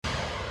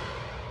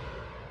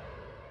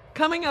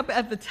Coming up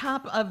at the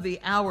top of the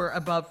hour,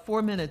 about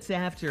 4 minutes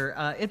after,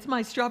 it's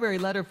my strawberry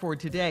letter for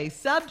today.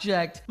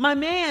 Subject, my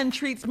man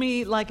treats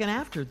me like an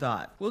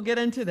afterthought. We'll get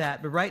into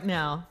that, but right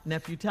now,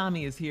 Nephew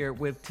Tommy is here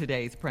with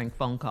today's prank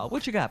phone call.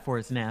 What you got for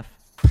us, Neff?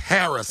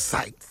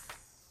 Parasites.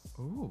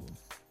 Ooh.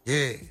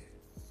 Yeah.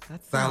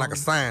 That Sound like a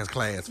science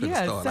class for the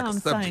start. it sounds like a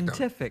subject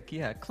scientific.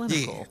 Yeah,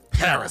 clinical. Yeah,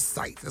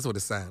 parasites. That's what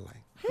it sounds like.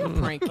 He'll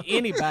prank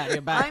anybody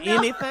about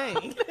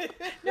anything.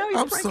 No,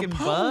 he's pranking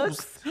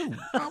bugs.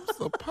 I'm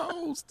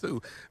supposed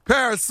to.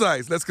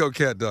 Parasites. Let's go,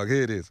 cat dog.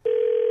 Here it is.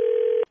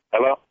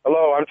 Hello?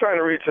 Hello, I'm trying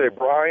to reach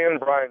Brian.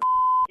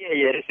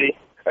 Yeah, this is.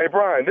 Hey,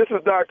 Brian, this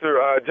is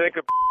Dr.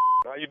 Jacob.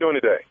 How you doing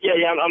today?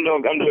 Yeah, I'm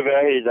doing good.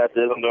 Hey, that's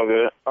it. I'm doing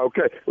good.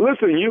 Okay.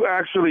 Listen, you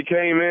actually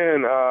came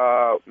in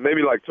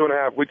maybe like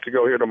 2.5 weeks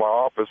ago here to my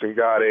office and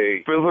got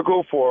a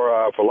physical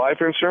for life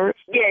insurance.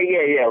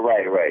 Yeah,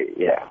 right.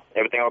 Yeah.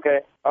 Everything okay?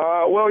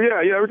 Well, yeah,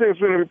 everything's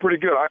going to be pretty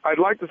good. I'd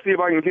like to see if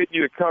I can get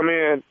you to come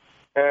in,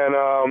 and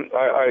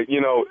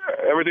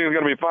everything's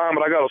going to be fine.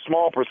 But I got a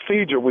small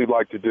procedure we'd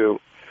like to do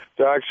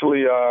to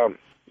actually,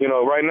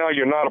 right now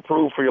you're not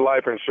approved for your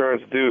life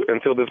insurance due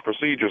until this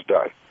procedure's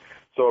done.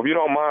 So if you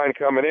don't mind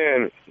coming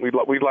in, we'd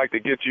like to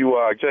get you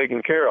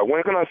taken care of.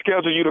 When can I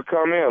schedule you to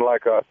come in?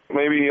 Like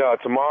maybe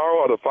tomorrow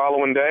or the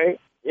following day?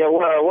 Yeah.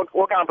 What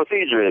kind of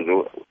procedure is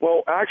it?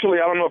 Well, actually,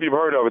 I don't know if you've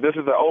heard of it. This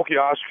is the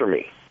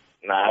osteotomy.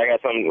 Nah, I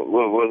got something.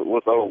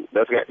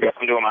 That's got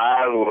something to do with my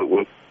eyes.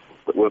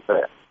 What's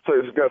that? So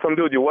it's got something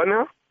to do with your what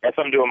now? Got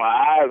something to do with my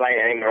eyes. I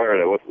ain't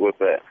heard of it. What's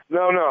that?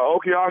 No.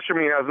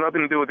 Osteotomy has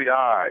nothing to do with the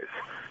eyes.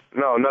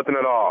 No, nothing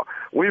at all.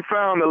 We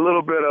found a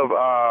little bit of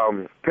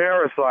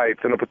parasites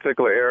in a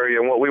particular area,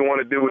 and what we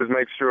want to do is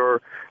make sure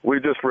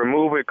we just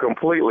remove it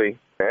completely,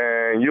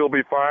 and you'll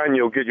be fine.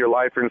 You'll get your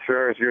life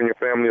insurance. You and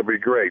your family will be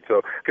great.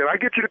 So can I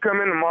get you to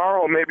come in tomorrow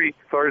or maybe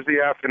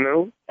Thursday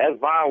afternoon? That's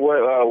fine.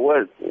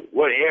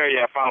 What area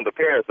I found the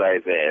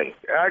parasites in?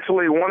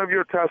 Actually, one of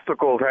your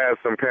testicles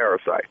has some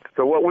parasites.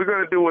 So what we're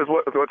going to do is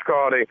what's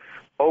called a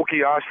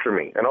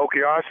osteotomy. An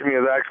osteotomy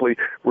is actually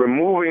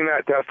removing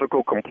that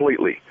testicle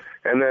completely,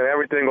 and then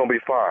everything will be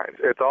fine.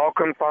 It's all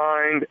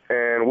confined,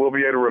 and we'll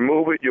be able to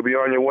remove it. You'll be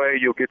on your way.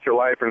 You'll get your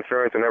life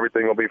insurance, and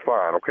everything will be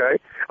fine. Okay?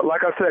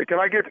 Like I said, can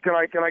I get you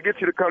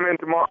to come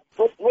in tomorrow?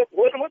 What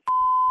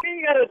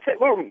you got to take?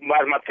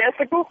 My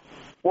testicle?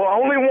 Well,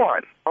 only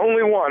one,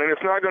 and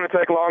it's not going to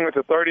take long. It's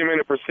a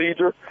 30-minute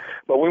procedure,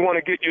 but we want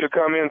to get you to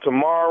come in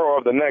tomorrow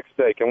or the next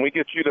day. Can we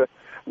get you to?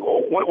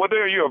 What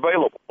day are you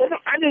available?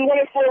 I just went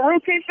in for a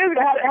routine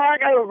physical. How I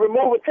got to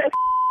remove a testicle?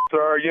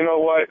 Sir, you know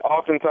what?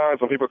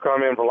 Oftentimes when people come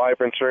in for life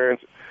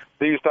insurance,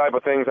 these type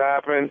of things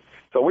happen.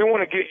 So we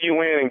want to get you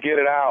in and get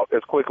it out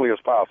as quickly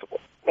as possible.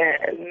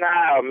 Man,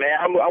 nah,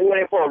 man. I went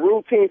in for a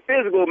routine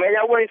physical, man.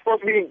 Y'all wasn't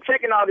supposed to be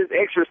checking all this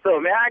extra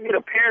stuff, man. I get a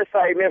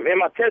parasite in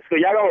my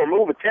testicle. Y'all gonna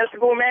remove a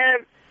testicle,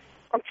 man?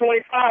 I'm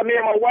 25, me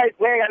and my wife,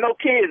 we ain't got no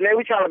kids, man.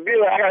 We trying to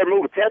build. I gotta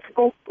remove a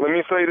testicle. Let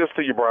me say this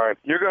to you, Brian.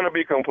 You're gonna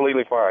be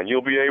completely fine.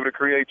 You'll be able to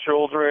create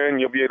children.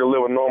 You'll be able to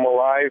live a normal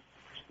life.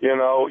 You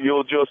know,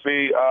 you'll just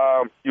be,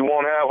 you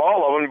won't have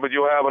all of them, but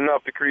you'll have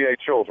enough to create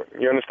children.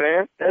 You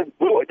understand? That's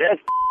good.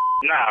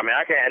 Nah,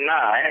 man, I can't,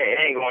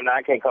 I ain't going,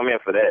 I can't come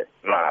in for that.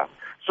 Nah.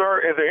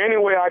 Sir, is there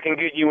any way I can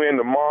get you in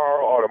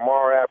tomorrow or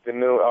tomorrow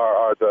afternoon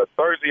or the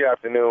Thursday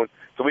afternoon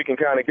so we can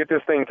kind of get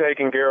this thing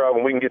taken care of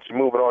and we can get you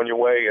moving on your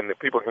way and the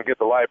people can get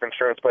the life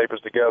insurance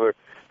papers together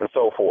and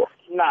so forth?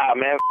 Nah,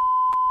 man.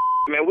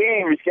 Man, we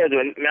ain't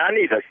rescheduling. Man, I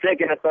need a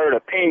second or third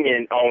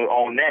opinion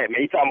on that, man.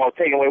 You talking about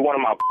taking away one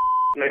of my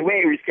man, we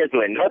ain't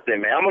rescheduling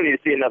nothing, man. I'm going to need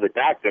to see another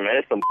doctor, man.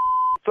 That's some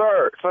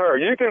Sir,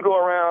 you can go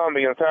around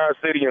the entire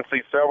city and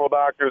see several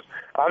doctors.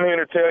 I'm here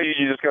to tell you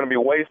you're just going to be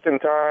wasting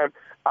time.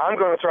 I'm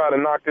going to try to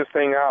knock this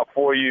thing out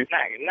for you.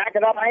 Knock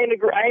it off. I ain't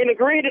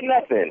agreed to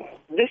nothing.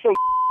 This some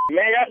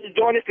man, y'all just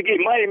doing this to get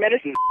money, man.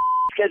 This is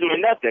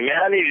scheduling nothing, man.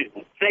 I need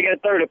a second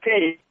or third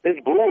opinion. This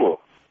is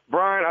bull.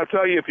 Brian, I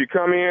tell you, if you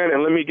come in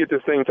and let me get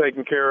this thing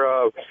taken care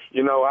of,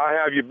 I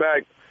have you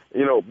back,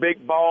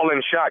 big ball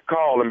and shot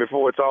calling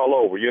before it's all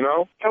over,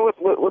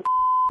 What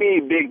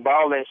mean big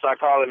ball and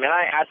shot calling, man?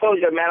 I told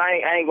you, man,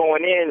 I ain't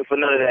going in for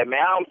none of that,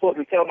 man. I'm supposed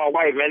to tell my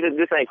wife, man,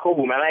 this ain't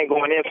cool, man. I ain't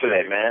going in for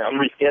that, man. I'm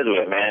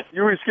rescheduling, man.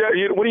 You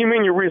reschedule? What do you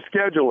mean you're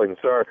rescheduling,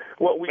 sir?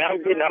 Man,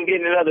 I'm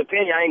getting another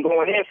opinion. I ain't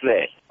going in for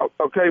that.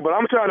 Okay, but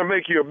I'm trying to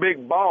make you a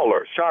big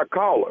baller, shot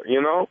caller,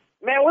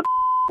 Man,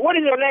 what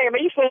is your name,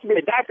 man? You supposed to be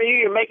a doctor.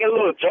 You're making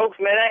little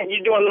jokes, man. You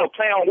doing a little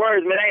play on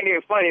words, man. That ain't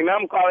even funny, man.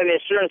 I'm calling the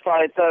insurance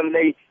company telling them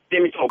they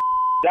send me to a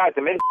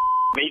doctor, man.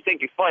 Man, you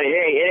think you're funny.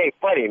 It ain't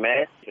funny,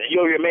 man.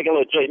 You over here making a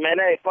little joke. Man,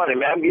 that ain't funny,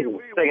 man. I'm getting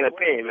taking an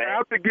opinion, man.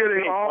 After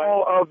getting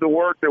all of the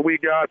work that we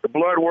got, the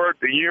blood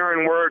work, the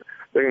urine work,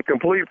 the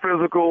complete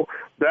physical,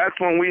 that's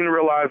when we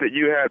realized that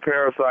you had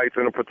parasites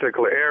in a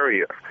particular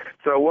area.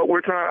 So what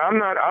we're trying,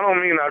 I'm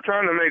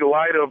trying to make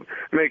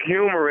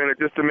humor in it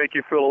just to make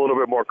you feel a little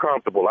bit more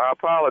comfortable. I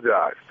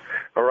apologize.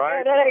 All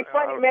right? Man, that ain't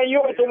funny, man.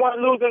 You ain't the one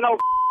losing no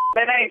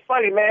Man, that ain't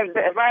funny, man.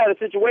 If I had a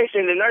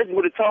situation, the nurse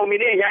would have told me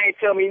then. Y'all ain't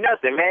tell me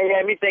nothing, man. You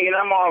had me thinking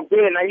I'm all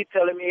good. Now you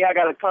telling me I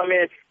got to come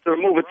in to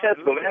remove a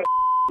testicle, man.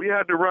 We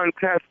had to run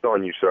tests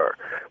on you, sir.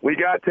 We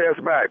got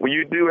tests back. Well,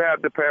 you do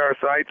have the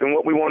parasites, and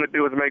what we want to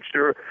do is make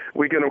sure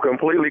we get them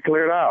completely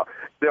cleared out.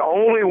 The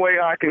only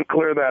way I can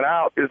clear that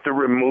out is to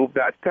remove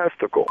that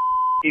testicle.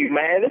 You,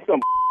 man, this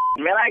some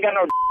man. I ain't got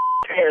no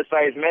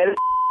parasites, man.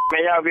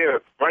 Man, y'all be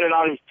here running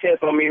all these tests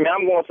on me, man.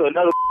 I'm going to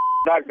another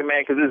doctor,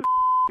 man, because this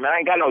man, I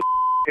ain't got no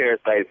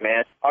parasites,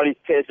 man. All these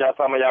tests y'all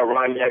talking about, y'all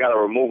running me, I got to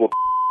remove a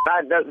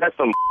that's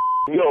some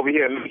you over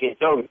here making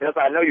jokes. That's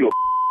how I know you a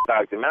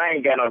doctor, man. I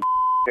ain't got no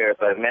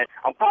parasites, man.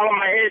 I'm calling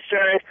my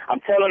insurance.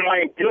 I'm telling them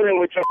I ain't dealing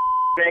with your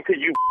man,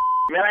 because you,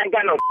 man, I ain't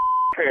got no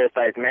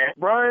parasites, man.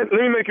 Brian,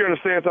 let me make you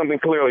understand something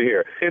clearly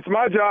here. It's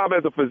my job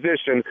as a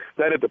physician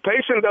that if the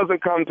patient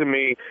doesn't come to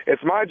me,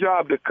 it's my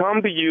job to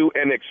come to you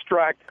and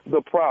extract the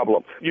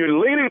problem. You're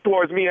leaning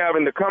towards me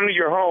having to come to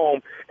your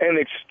home and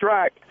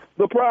extract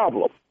the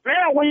problem.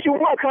 Man, what you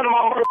want come to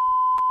my mother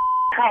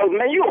house,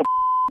 man? You a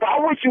I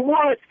wish you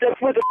would step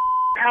with the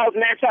house,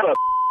 man, try to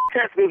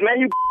test this, man.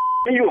 You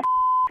a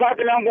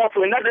doctor, I'm going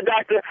to another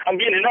doctor, I'm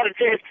getting another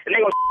test, and they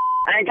gonna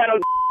I ain't got no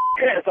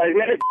parasites,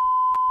 man.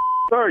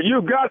 Sir,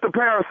 you got the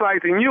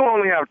parasites, and you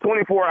only have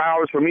 24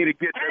 hours for me to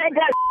get I ain't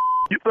got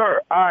Sir,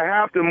 I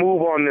have to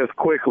move on this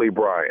quickly,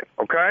 Brian,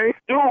 okay?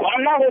 Dude,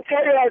 I'm not going to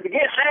tell you that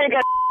again. I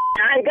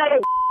ain't got no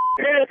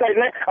parasites,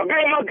 man. I've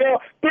been with my girl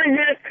 3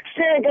 years.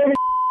 She ain't got me.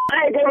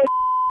 I ain't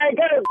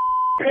got no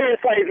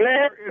parasites,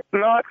 man. It's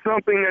not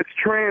something that's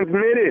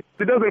transmitted.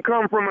 It doesn't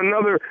come from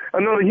another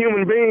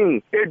human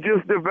being. It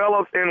just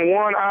develops in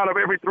 1 out of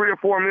every 3 or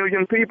 4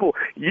 million people.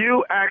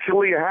 You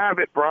actually have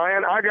it,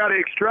 Brian. I got to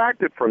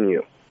extract it from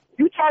you.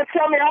 You trying to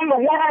tell me I'm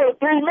the 1 out of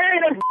 3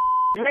 million?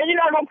 Man,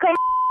 you're not going to come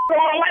to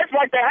my life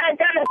like that. I ain't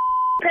got no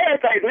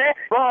parasites, man.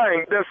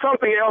 Brian, there's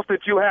something else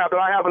that you have that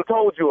I haven't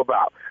told you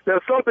about.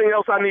 There's something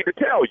else I need to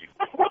tell you.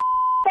 What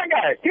I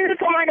got? You just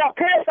told me I got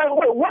parasites.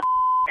 What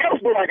else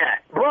do I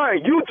got?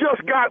 Brian, you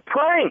just got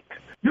pranked.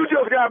 You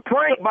just got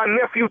pranked by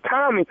nephew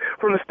Tommy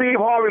from the Steve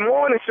Harvey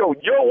Morning Show.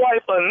 Your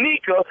wife,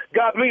 Anika,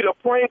 got me to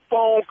prank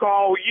phone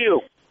call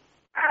you.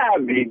 I'll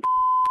be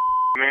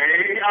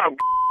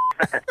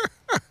man.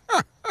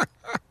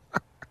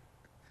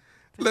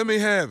 Let me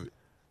have it.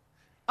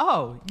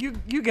 Oh,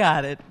 you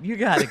got it. You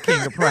got it,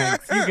 King of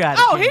Pranks. You got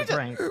it, King of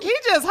Pranks. He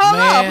just hung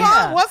up, Man.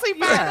 huh? What's he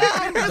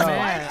found?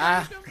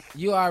 Man.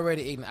 You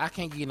already ignorant. I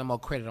can't give you no more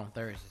credit on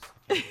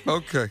Thursdays.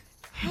 Okay.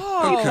 He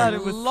thought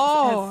it was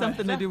Lord. had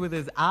something to do with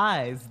his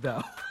eyes,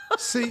 though.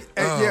 See,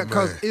 Oh, yeah,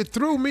 because man. it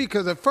threw me.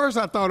 Because at first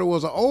I thought it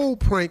was an old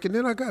prank, and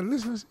then I got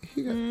listen.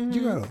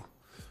 You got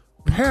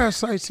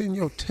parasites in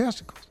your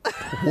testicles.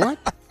 What?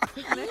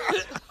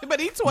 But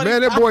he's 20.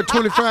 Man, that boy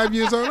 25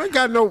 years old. I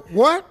got no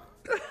what?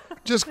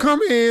 Just come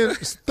in.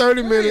 It's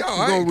 30 minutes. I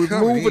We're gonna ain't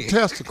coming remove a in.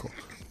 testicle.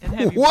 And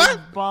have you What?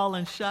 been ball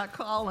and shot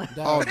calling.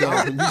 Oh,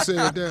 dog, when you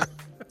said that.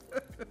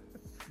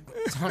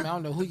 Tommy, I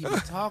don't know who you be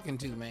talking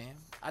to, man.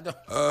 I don't.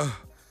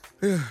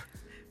 Yeah.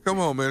 Come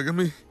on, man.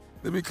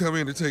 Let me come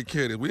in and take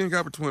care of this. We ain't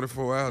got but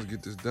 24 hours to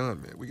get this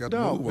done, man. We got to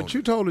Dog, move on. but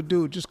you told the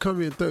dude just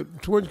come in.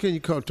 When can you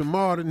come?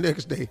 Tomorrow, the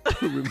next day,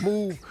 to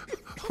remove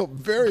a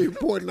very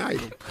important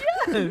item.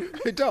 Yes.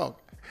 Hey, dog,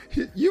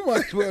 you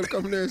might as well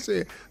come there and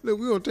say, "Look,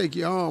 we're gonna take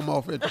your arm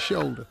off at the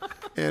shoulder,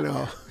 and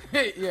Yeah.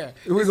 we're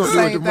It's gonna the do it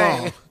same tomorrow.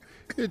 thing.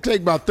 It'll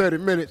take about 30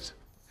 minutes."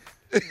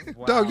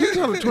 Dog, you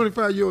tell a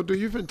 25-year-old dude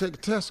you finna take a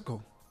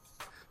testicle.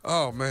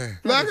 Oh, man.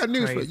 Look, I got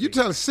news for you. crazy. You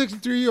tell a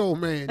 63-year-old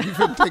man you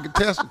finna take a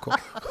testicle.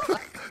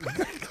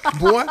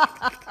 Boy,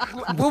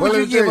 What would you let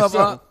me give tell up you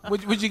on?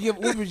 What would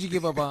you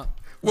give up on?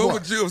 What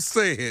would you have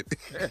said?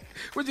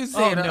 What you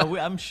say? Oh, no,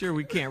 I'm sure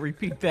we can't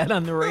repeat that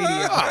on the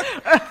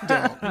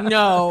radio.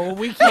 No,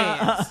 we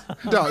can't.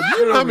 dog,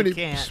 you know how we many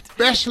can't.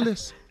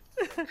 specialists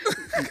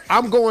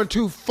I'm going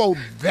to for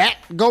that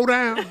go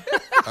down?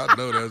 I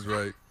know that's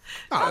right.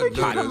 How did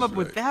you know come that's up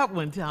with right. that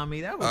one,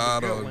 Tommy? That was I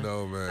a good don't one.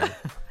 know, man.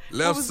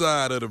 Left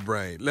side of the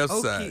brain. Left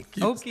side.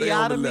 Stay on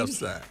the Okiatomy? left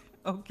side.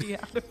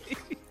 Okiatomy.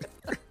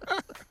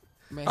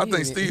 Man, I he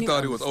think didn't- Steve he thought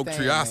it didn't was understand,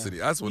 otriosity.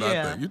 man. That's what I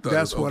Yeah. think. You thought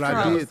That's it was what I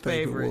Charles' did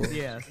think favorite, it was.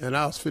 yes. And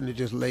I was finna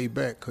just lay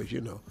back because,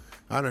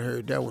 I done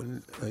heard that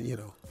one, a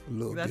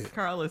little That's bit.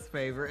 Carla's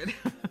favorite.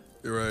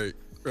 Right.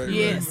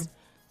 Yes.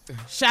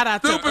 Shout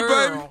out Stupid, to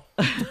Earl.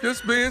 baby.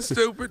 Just being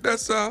stupid.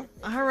 That's all.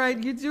 All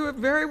right, you do it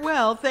very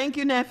well. Thank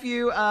you,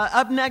 nephew.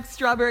 Up next,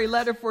 Strawberry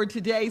Letter for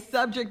today.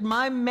 Subject,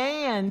 my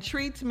man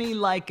treats me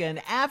like an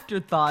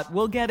afterthought.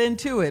 We'll get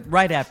into it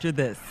right after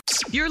this.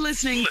 You're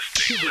listening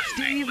to the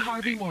Steve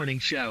Harvey Morning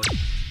Show.